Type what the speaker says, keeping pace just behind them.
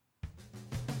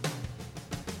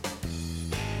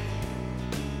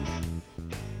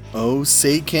Oh,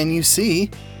 say can you see?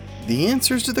 The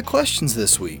answers to the questions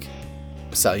this week.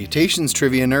 Salutations,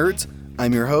 trivia nerds.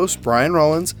 I'm your host, Brian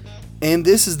Rollins, and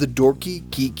this is the Dorky,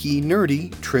 Geeky,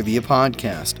 Nerdy Trivia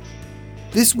Podcast.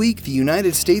 This week, the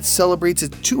United States celebrates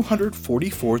its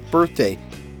 244th birthday.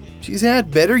 She's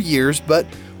had better years, but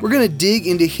we're going to dig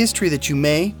into history that you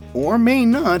may or may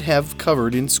not have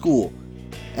covered in school.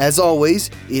 As always,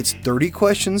 it's 30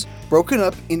 questions broken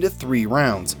up into 3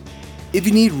 rounds. If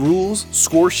you need rules,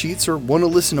 score sheets, or want to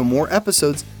listen to more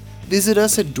episodes, visit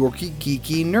us at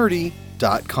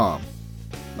dorkygeekynerdy.com.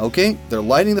 Okay, they're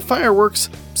lighting the fireworks,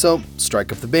 so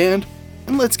strike up the band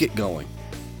and let's get going.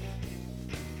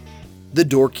 The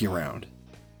Dorky Round.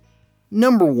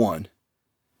 Number 1.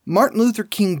 Martin Luther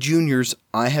King Jr.'s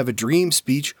I Have a Dream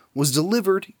speech was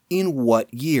delivered in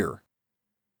what year?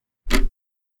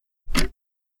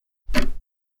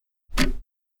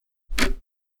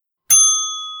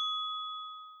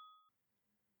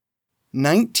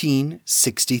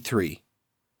 (1963).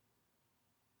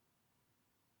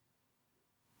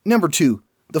 Number 2.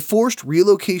 The forced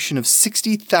relocation of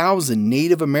 60,000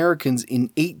 Native Americans in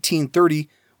 1830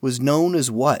 was known as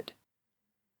what?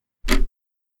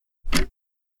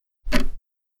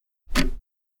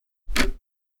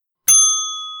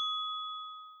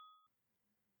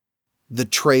 The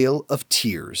Trail of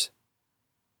Tears.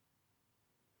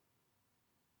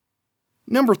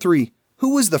 Number 3.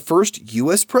 Who was the first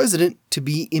U.S. president to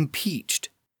be impeached?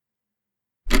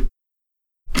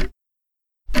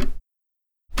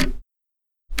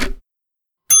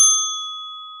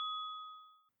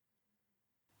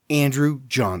 Andrew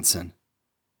Johnson.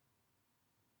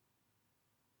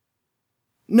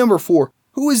 Number 4.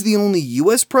 Who is the only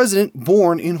U.S. president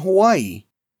born in Hawaii?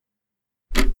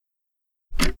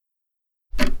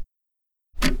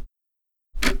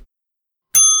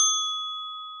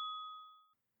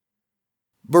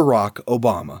 Barack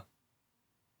Obama.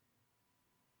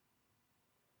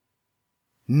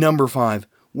 Number 5.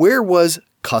 Where was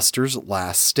Custer's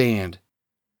last stand?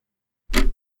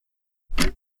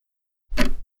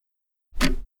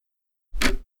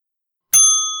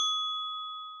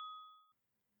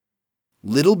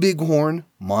 Little Bighorn,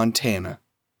 Montana.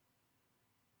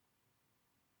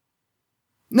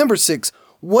 Number 6.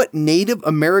 What Native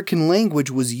American language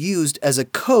was used as a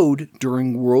code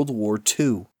during World War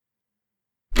II?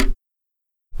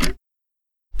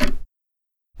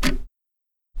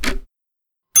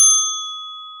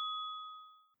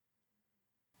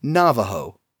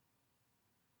 Navajo.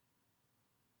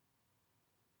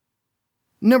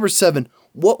 Number 7.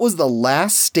 What was the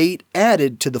last state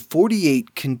added to the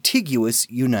 48 contiguous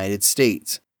United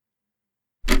States?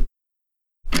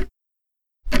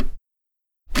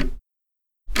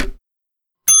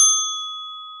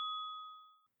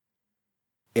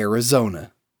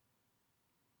 Arizona.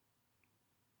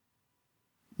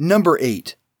 Number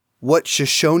 8. What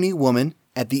Shoshone woman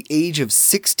at the age of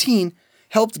 16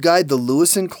 helped guide the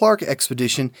Lewis and Clark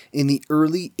expedition in the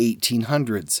early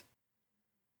 1800s?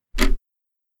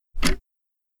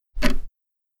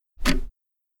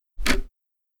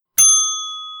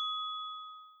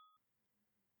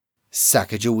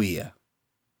 Sacagawea.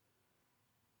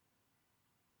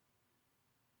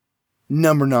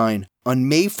 Number 9. On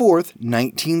May 4th,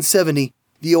 1970,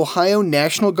 the Ohio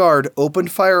National Guard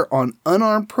opened fire on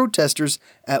unarmed protesters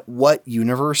at what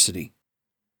university?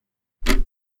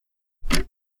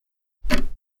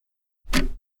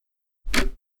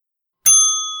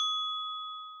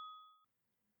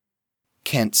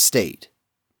 Kent State.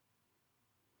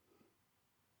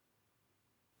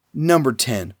 Number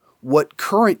 10. What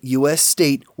current U.S.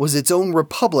 state was its own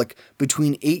republic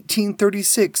between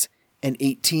 1836 and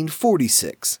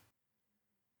 1846?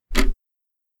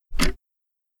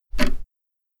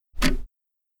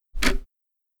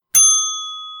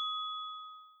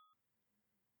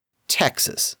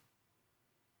 Texas.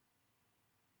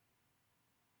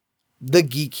 The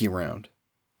Geeky Round.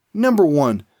 Number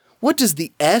 1. What does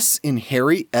the S in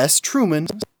Harry S. Truman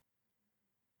stand for?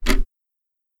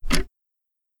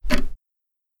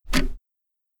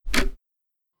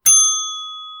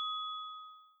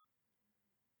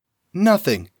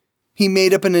 Nothing. He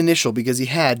made up an initial because he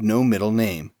had no middle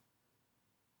name.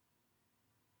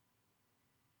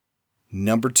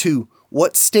 Number 2.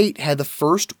 What state had the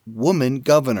first woman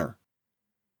governor?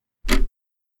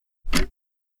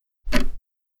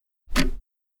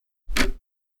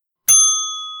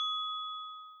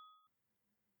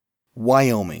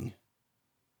 Wyoming.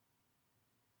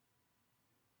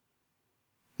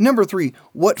 Number 3.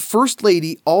 What First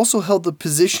Lady also held the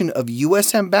position of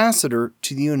U.S. Ambassador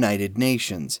to the United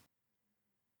Nations?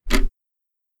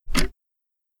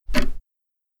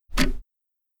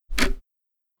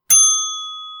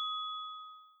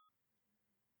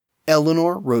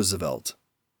 Eleanor Roosevelt.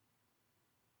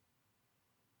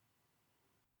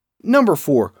 Number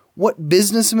 4. What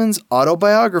businessman's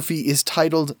autobiography is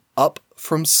titled Up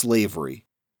from Slavery?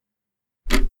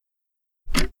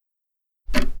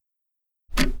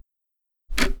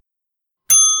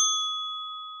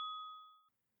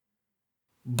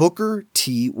 Booker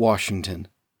T. Washington.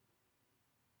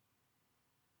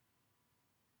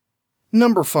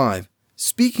 Number 5.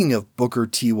 Speaking of Booker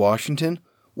T. Washington,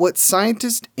 what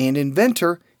scientist and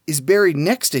inventor is buried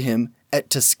next to him at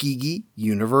Tuskegee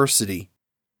University?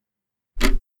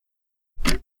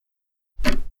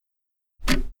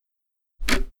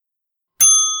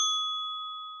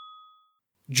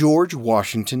 George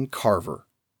Washington Carver.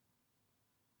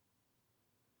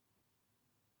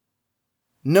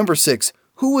 Number 6.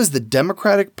 Who was the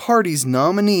Democratic Party's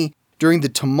nominee during the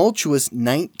tumultuous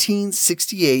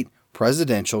 1968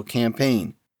 presidential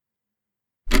campaign?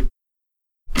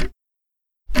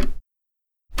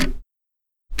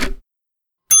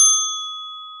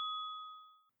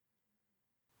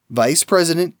 Vice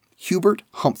President Hubert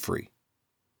Humphrey.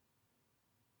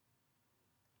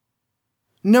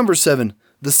 Number 7.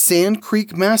 The Sand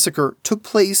Creek Massacre took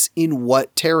place in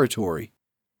what territory?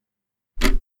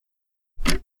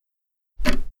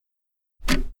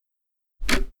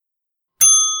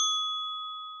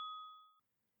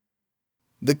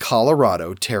 The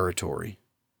Colorado Territory.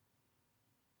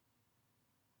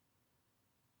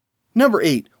 Number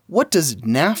 8. What does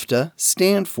NAFTA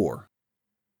stand for?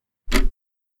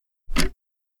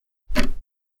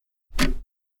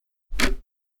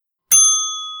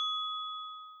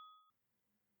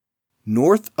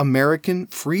 North American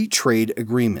Free Trade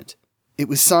Agreement. It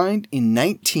was signed in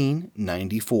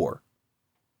 1994.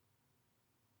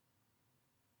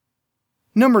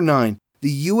 Number 9.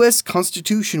 The U.S.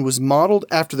 Constitution was modeled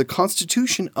after the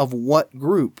Constitution of what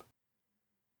group?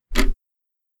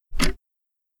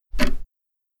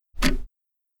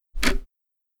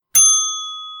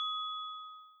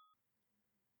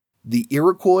 The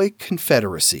Iroquois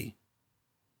Confederacy.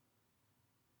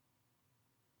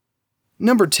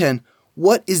 Number 10.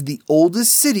 What is the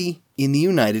oldest city in the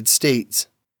United States?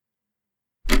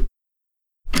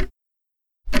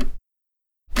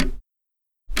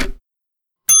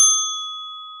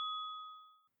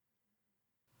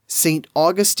 St.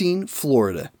 Augustine,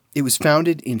 Florida. It was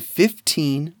founded in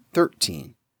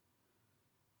 1513.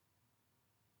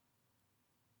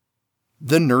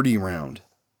 The Nerdy Round.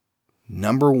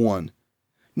 Number 1.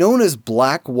 Known as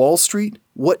Black Wall Street,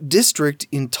 what district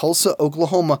in Tulsa,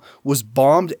 Oklahoma was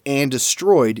bombed and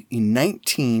destroyed in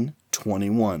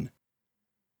 1921?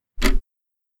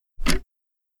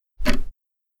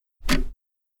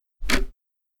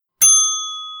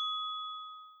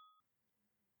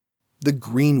 The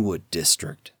Greenwood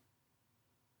District.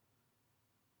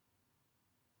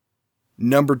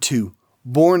 Number 2.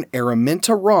 Born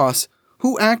Araminta Ross,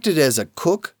 who acted as a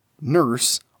cook,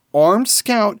 nurse, armed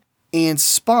scout, and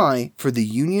spy for the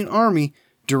Union Army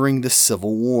during the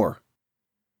Civil War.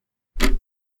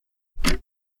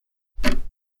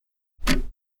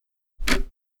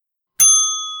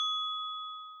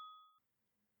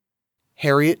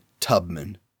 Harriet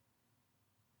Tubman.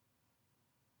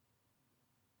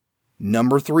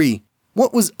 Number 3.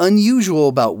 What was unusual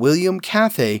about William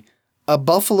Cathay, a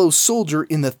Buffalo soldier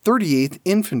in the 38th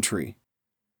Infantry?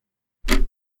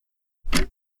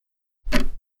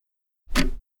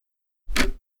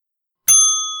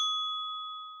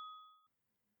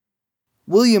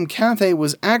 William Cathay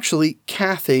was actually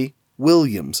Cathay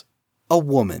Williams, a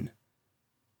woman.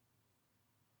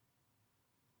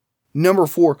 Number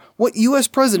 4. What U.S.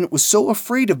 president was so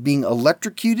afraid of being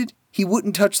electrocuted he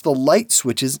wouldn't touch the light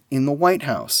switches in the White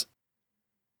House?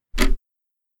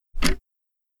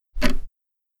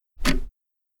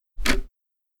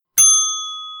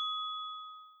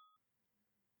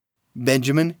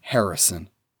 Benjamin Harrison.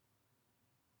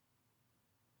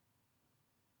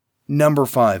 Number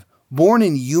 5. Born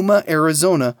in Yuma,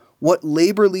 Arizona, what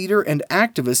labor leader and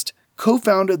activist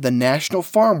co-founded the National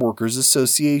Farm Workers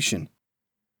Association?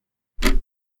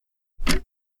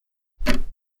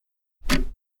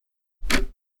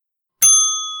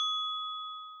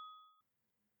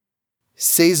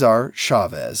 Cesar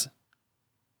Chavez.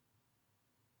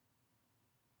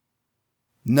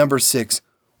 Number 6.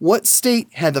 What state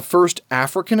had the first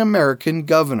African American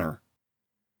governor?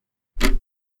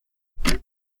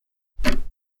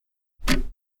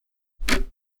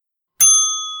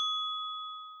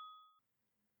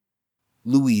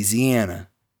 Louisiana.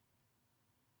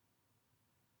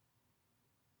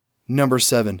 Number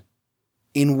 7.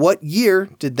 In what year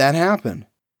did that happen?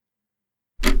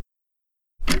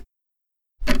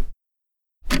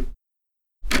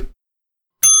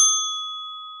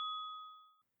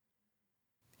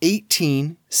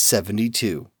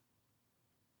 1872.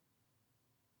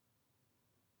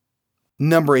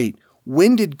 Number 8.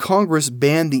 When did Congress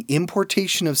ban the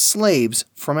importation of slaves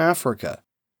from Africa?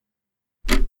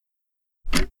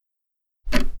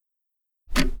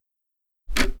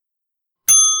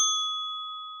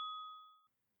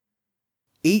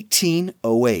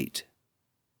 (1808).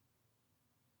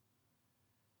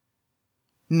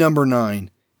 Number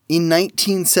 9. In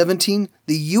 1917,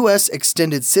 the U.S.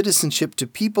 extended citizenship to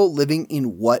people living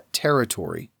in what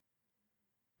territory?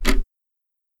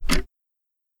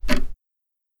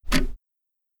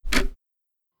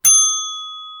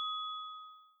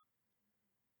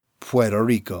 Puerto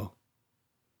Rico.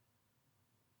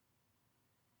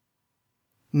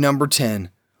 Number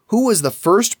 10. Who was the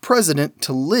first president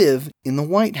to live in the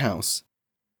White House?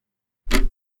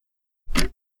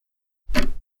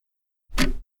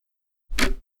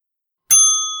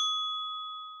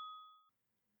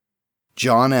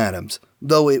 John Adams,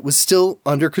 though it was still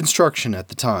under construction at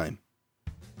the time.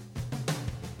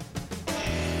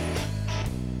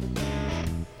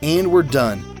 And we're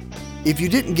done. If you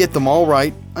didn't get them all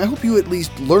right, I hope you at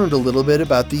least learned a little bit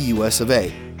about the US of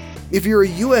A. If you're a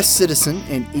U.S. citizen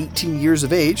and 18 years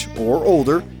of age or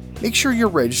older, make sure you're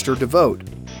registered to vote.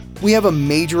 We have a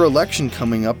major election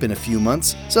coming up in a few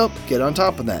months, so get on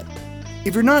top of that.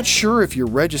 If you're not sure if you're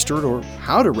registered or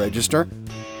how to register,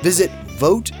 visit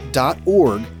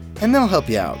vote.org and they'll help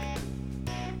you out.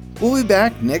 We'll be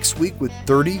back next week with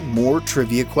 30 more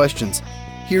trivia questions.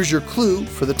 Here's your clue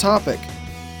for the topic.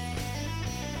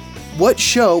 What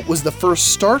show was the first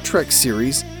Star Trek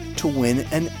series to win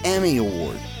an Emmy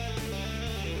Award?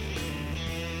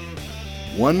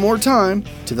 One more time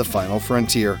to the final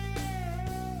frontier.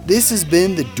 This has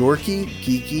been the Dorky,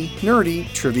 Geeky,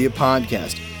 Nerdy Trivia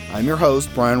Podcast. I'm your host,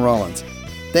 Brian Rollins.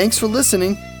 Thanks for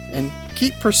listening, and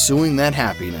keep pursuing that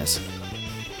happiness.